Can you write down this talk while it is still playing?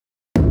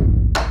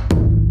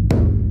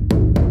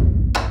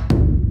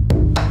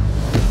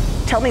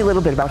tell me a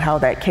little bit about how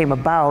that came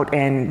about,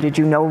 and did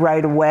you know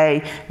right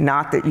away,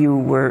 not that you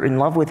were in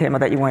love with him or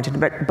that you wanted to,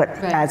 but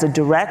as a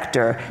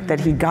director, that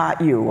he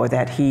got you, or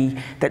that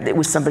it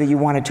was somebody you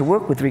wanted to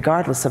work with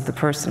regardless of the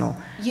personal?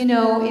 You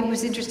know, it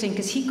was interesting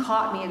because he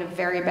caught me at a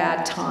very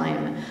bad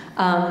time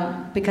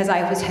because I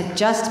had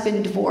just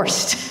been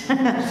divorced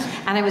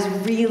and I was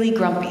really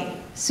grumpy,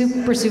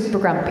 super, super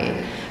grumpy,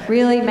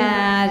 really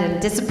mad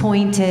and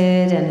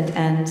disappointed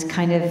and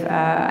kind of,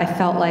 I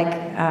felt like,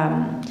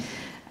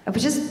 I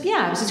was just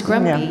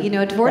grumpy. Yeah. You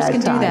know, divorce can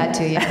do that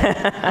to you.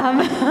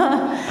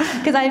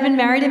 Because I had been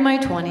married in my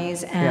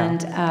 20s,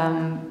 and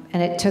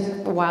it took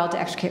a while to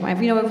extricate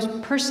myself. You know, I was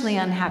personally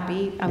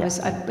unhappy. I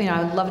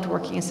loved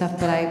working and stuff,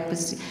 but I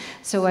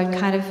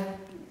kind of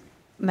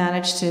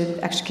managed to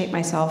extricate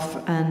myself.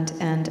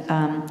 And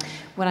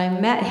when I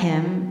met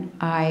him,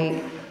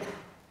 I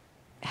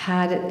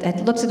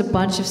looked at a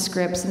bunch of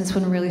scripts, and this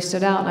one really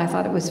stood out, and I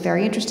thought it was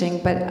very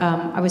interesting. But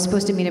I was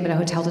supposed to meet him in a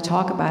hotel to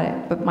talk about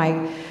it, but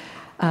my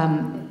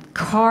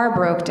car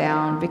broke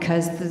down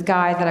because the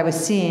guy that I was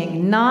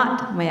seeing,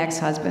 not my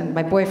ex-husband,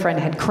 my boyfriend,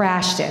 had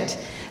crashed it.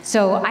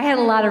 So I had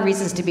a lot of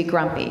reasons to be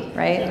grumpy,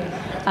 right?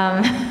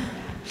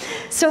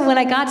 So when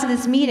I got to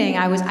this meeting,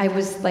 I was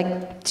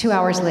like 2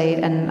 hours late,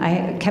 and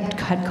I kept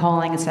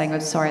calling and saying I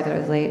was sorry that I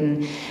was late,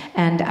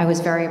 and I was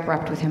very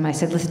abrupt with him. I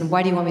said, "Listen,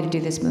 why do you want me to do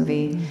this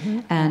movie?" Mm-hmm.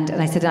 And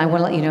I said, "I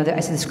want to let you know that,"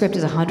 I said, "the script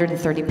is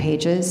 130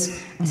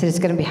 pages. I said, it's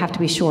going to have to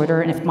be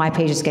shorter, and if my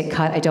pages get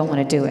cut, I don't want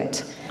to do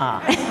it."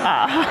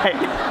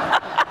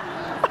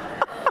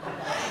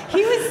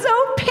 He was so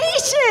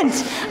patient,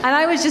 and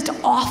I was just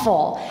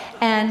awful.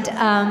 And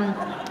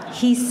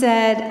he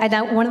said,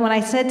 when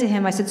I said to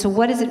him, I said, "So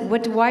what is it?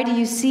 Why do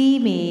you see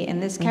me in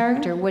this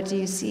character? What do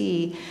you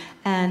see?"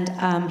 And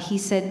he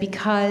said,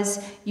 "Because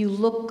you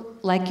look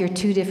like you're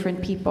two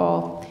different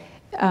people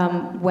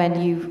when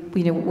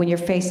your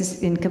face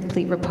is in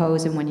complete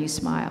repose and when you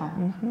smile,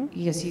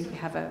 because you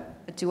have a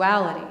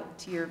duality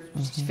to your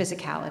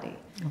physicality."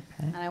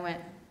 Okay. And I went,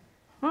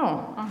 "Oh,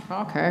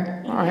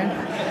 okay, all right."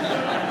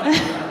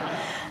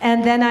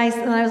 And then I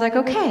was like,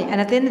 okay. And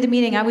at the end of the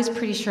meeting, I was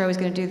pretty sure I was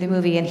going to do the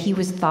movie, and he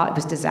thought it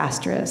was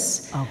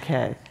disastrros.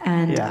 Okay.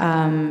 And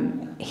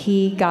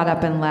he got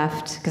up and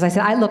left because I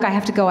said, I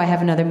have to go. I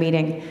have another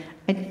meeting.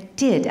 I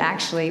did,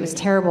 actually. It was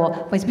terrible.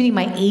 I was meeting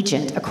my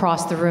agent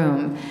across the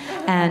room.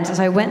 And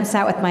so I went and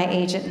sat with my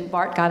agent, and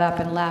Bart got up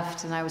and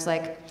left. And I was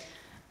like,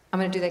 I'm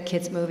going to do that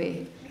kid's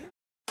movie.